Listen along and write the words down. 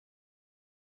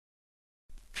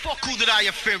Fuck who did I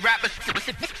offend? Rappers. Attention.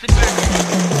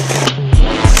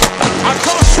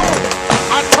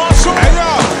 Hey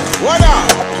yo, what up?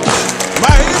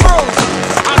 My heroes.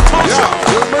 Attention.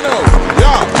 Yo, you know.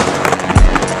 Yo.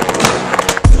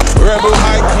 Rebel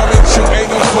high coming to ain't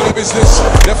no funny business.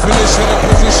 Definition of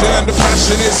position and the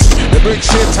passion is the brick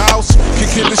shit house,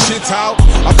 kicking the shit out.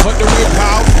 I put the whip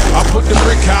out, I put the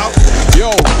brick out.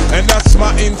 Yo, and that's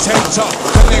my intent to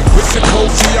connect with the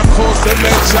culture, I cause the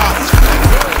ledge out.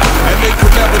 And they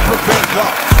could never prevent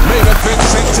that. Made a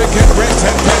Vincent to get rent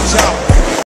and bench out.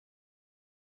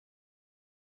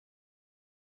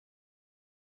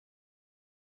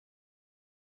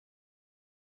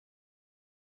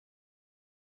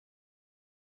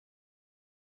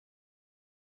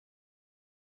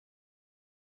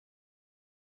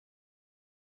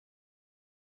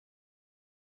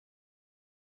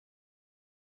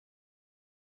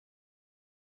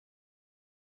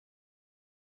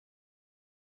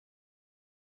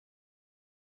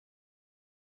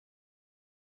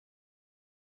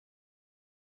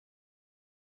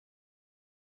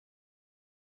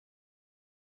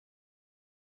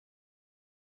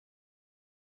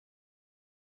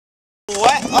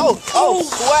 What? Oh,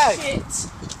 swag. Shit.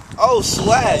 Oh,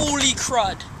 swag. Holy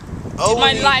crud. Oh, Did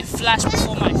my life flash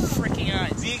before my freaking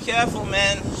eyes? Be careful,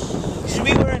 man. You should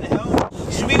be wearing a helmet.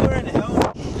 You should be wearing a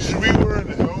helmet. You should be wearing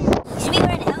a helmet. You should be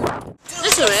wearing a helmet.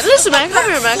 Listen, man.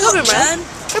 Come here, man.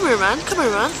 Come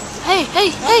here, man. Hey,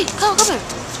 come here.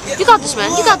 You got this, man.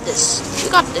 You got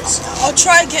this. I'll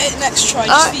try and get it next try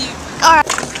just for you. Alright.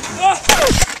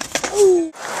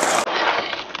 Ooh.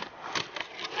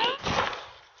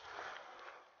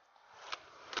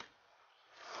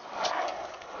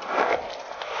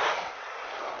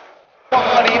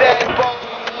 Party that ball,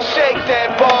 shake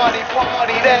that body,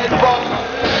 party that ball.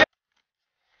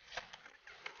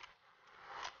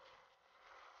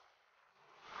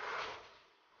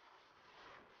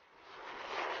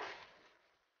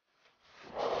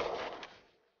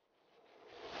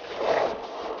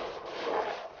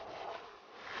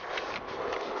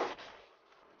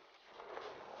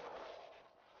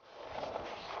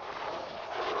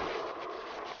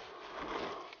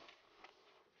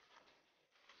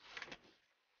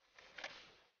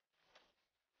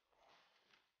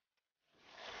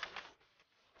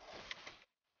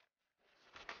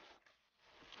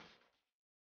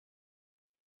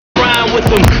 With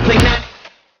them,